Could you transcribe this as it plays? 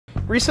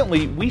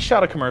Recently, we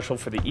shot a commercial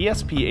for the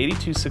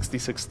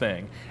ESP8266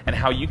 Thing and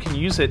how you can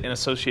use it in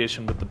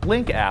association with the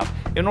Blink app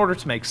in order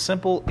to make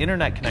simple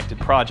internet-connected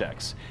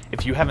projects.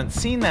 If you haven't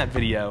seen that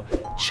video,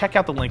 check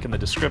out the link in the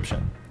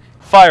description.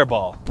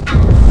 Fireball,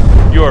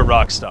 you're a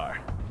rock star.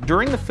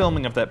 During the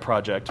filming of that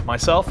project,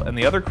 myself and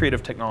the other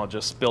creative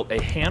technologists built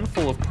a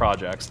handful of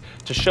projects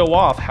to show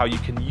off how you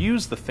can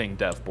use the Thing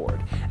dev board.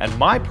 And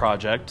my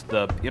project,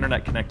 the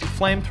internet-connected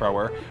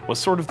Flamethrower, was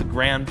sort of the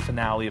grand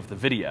finale of the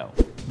video.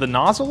 The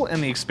nozzle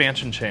and the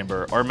expansion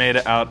chamber are made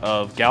out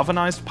of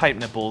galvanized pipe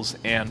nipples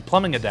and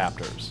plumbing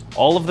adapters.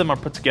 All of them are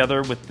put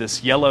together with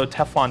this yellow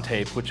Teflon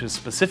tape, which is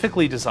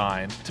specifically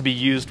designed to be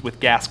used with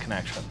gas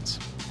connections.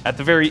 At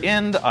the very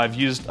end, I've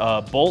used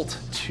a bolt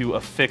to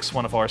affix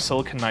one of our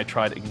silicon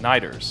nitride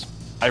igniters.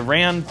 I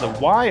ran the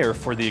wire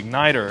for the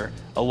igniter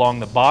along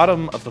the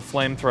bottom of the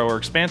Flamethrower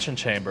expansion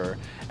chamber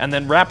and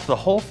then wrapped the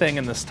whole thing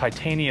in this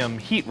titanium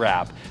heat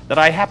wrap that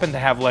I happen to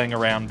have laying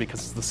around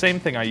because it's the same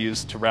thing I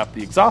used to wrap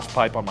the exhaust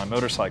pipe on my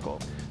motorcycle.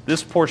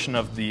 This portion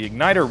of the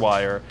igniter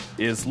wire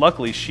is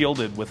luckily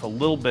shielded with a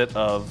little bit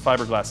of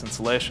fiberglass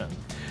insulation.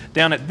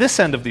 Down at this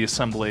end of the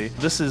assembly,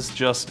 this is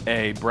just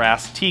a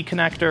brass T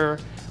connector.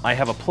 I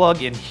have a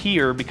plug in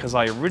here because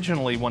I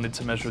originally wanted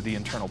to measure the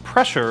internal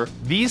pressure.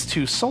 These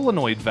two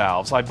solenoid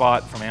valves I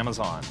bought from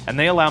Amazon, and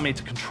they allow me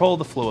to control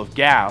the flow of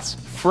gas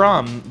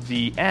from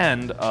the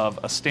end of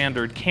a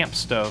standard camp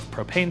stove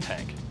propane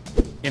tank.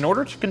 In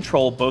order to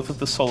control both of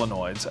the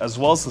solenoids, as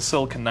well as the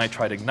silicon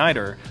nitride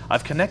igniter,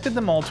 I've connected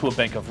them all to a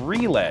bank of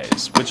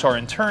relays, which are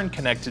in turn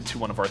connected to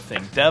one of our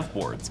Thing dev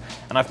boards.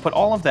 And I've put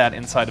all of that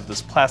inside of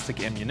this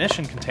plastic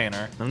ammunition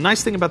container. And the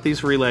nice thing about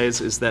these relays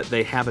is that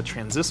they have a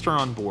transistor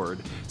on board,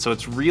 so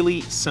it's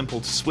really simple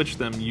to switch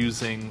them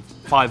using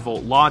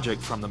 5-volt logic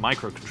from the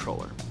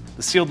microcontroller.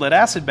 The sealed lead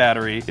acid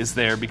battery is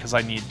there because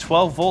I need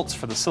 12 volts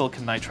for the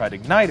silicon nitride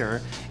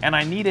igniter, and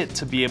I need it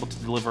to be able to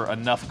deliver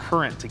enough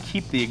current to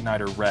keep the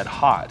igniter red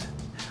hot.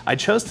 I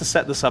chose to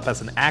set this up as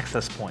an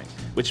access point,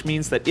 which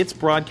means that it's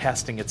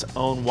broadcasting its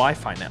own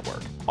Wi-Fi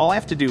network. All I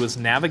have to do is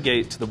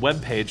navigate to the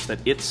web page that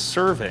it's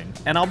serving,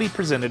 and I'll be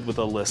presented with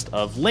a list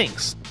of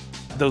links.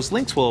 Those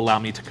links will allow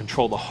me to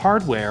control the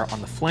hardware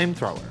on the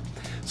Flamethrower.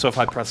 So if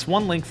I press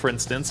one link, for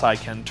instance, I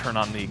can turn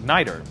on the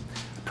igniter.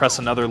 Press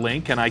another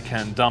link and I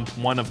can dump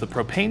one of the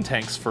propane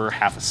tanks for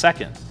half a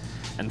second.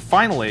 And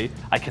finally,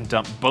 I can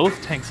dump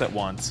both tanks at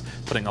once,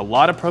 putting a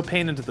lot of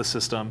propane into the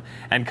system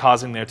and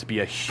causing there to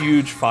be a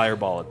huge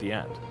fireball at the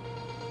end.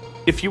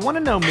 If you want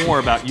to know more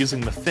about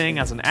using the Thing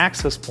as an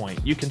access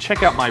point, you can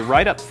check out my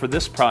write-up for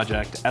this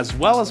project as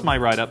well as my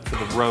write-up for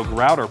the Rogue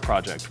Router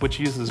project, which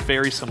uses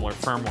very similar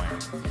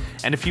firmware.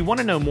 And if you want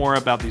to know more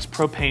about these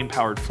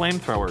propane-powered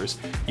flamethrowers,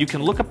 you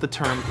can look up the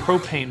term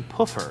propane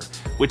puffer,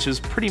 which is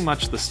pretty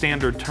much the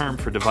standard term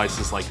for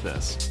devices like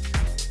this.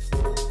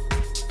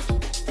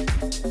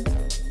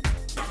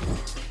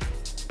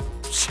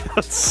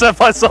 Set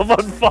myself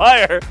on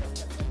fire!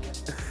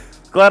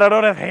 Glad I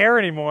don't have hair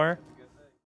anymore.